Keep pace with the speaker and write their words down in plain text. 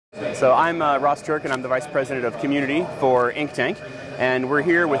So I'm Ross Turk, and I'm the Vice President of Community for Inktank. And we're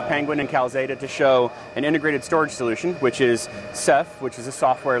here with Penguin and Calxeda to show an integrated storage solution, which is Ceph, which is a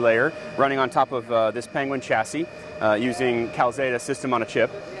software layer running on top of this Penguin chassis using Calxeda system on a chip.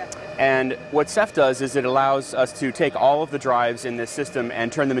 And what Ceph does is it allows us to take all of the drives in this system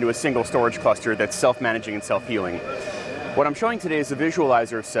and turn them into a single storage cluster that's self-managing and self-healing. What I'm showing today is a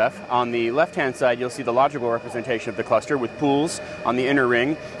visualizer of Ceph. On the left-hand side, you'll see the logical representation of the cluster with pools on the inner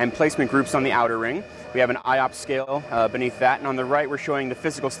ring and placement groups on the outer ring. We have an IOPS scale beneath that, and on the right, we're showing the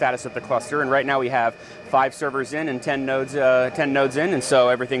physical status of the cluster. And right now, we have 5 servers in and 10 nodes in, and so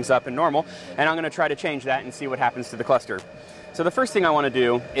everything's up and normal. And I'm going to try to change that and see what happens to the cluster. So the first thing I want to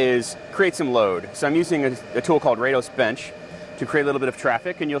do is create some load. So I'm using a tool called Rados Bench to create a little bit of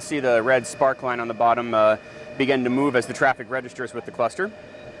traffic, and you'll see the red spark line on the bottom begin to move as the traffic registers with the cluster.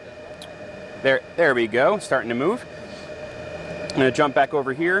 There we go, starting to move. I'm going to jump back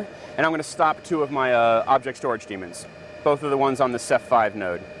over here, and I'm going to stop 2 of my object storage daemons, both of the ones on the Ceph 5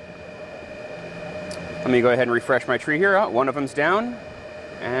 node. Let me go ahead and refresh my tree here. Oh, one of them's down,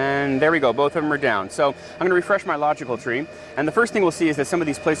 and there we go, both of them are down. So I'm going to refresh my logical tree, and the first thing we'll see is that some of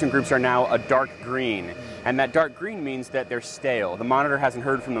these placement groups are now a dark green. And that dark green means that they're stale. The monitor hasn't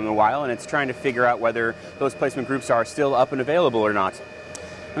heard from them in a while, and it's trying to figure out whether those placement groups are still up and available or not.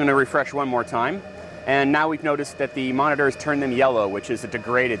 I'm going to refresh one more time. And now we've noticed that the monitor has turned them yellow, which is a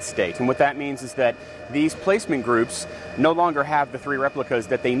degraded state. And what that means is that these placement groups no longer have the 3 replicas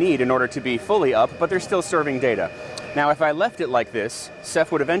that they need in order to be fully up, but they're still serving data. Now, if I left it like this,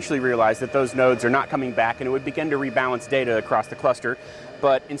 Ceph would eventually realize that those nodes are not coming back, and it would begin to rebalance data across the cluster.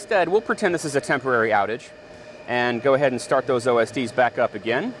 But instead, we'll pretend this is a temporary outage and go ahead and start those OSDs back up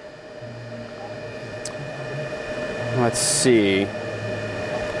again. Let's see.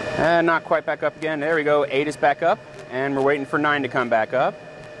 Not quite back up again. There we go. 8 is back up, and we're waiting for 9 to come back up.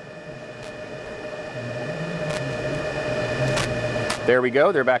 There we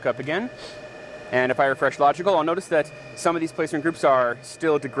go. They're back up again. And if I refresh logical, I'll notice that some of these placement groups are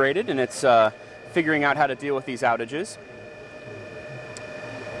still degraded, and it's figuring out how to deal with these outages.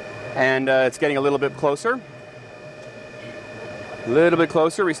 And it's getting a little bit closer. A little bit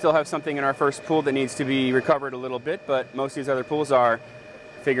closer. We still have something in our first pool that needs to be recovered a little bit, but most of these other pools are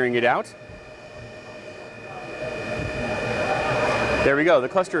figuring it out. There we go. The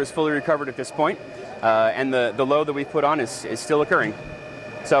cluster is fully recovered at this point, and the load that we put on is still occurring.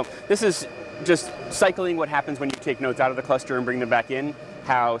 So this is just cycling what happens when you take nodes out of the cluster and bring them back in,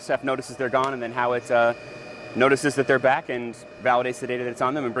 how Ceph notices they're gone, and then how it notices that they're back and validates the data that's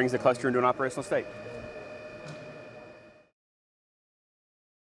on them and brings the cluster into an operational state.